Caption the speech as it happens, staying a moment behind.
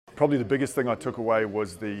Probably the biggest thing I took away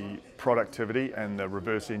was the productivity and the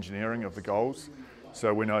reverse engineering of the goals.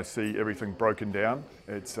 So when I see everything broken down,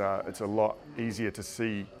 it's a lot easier to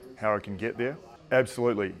see how I can get there.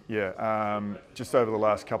 Absolutely, yeah. Just over the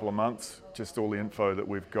last couple of months, just all the info that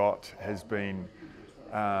we've got has been,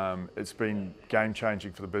 it's been game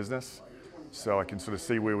changing for the business. So I can sort of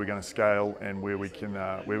see where we're going to scale and where we can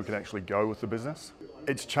actually go with the business.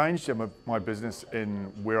 It's changed my business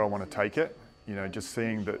in where I want to take it. You know, just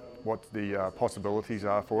seeing that what the possibilities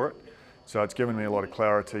are for it. So it's given me a lot of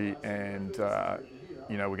clarity, and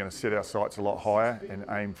you know, we're going to set our sights a lot higher and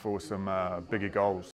aim for some bigger goals.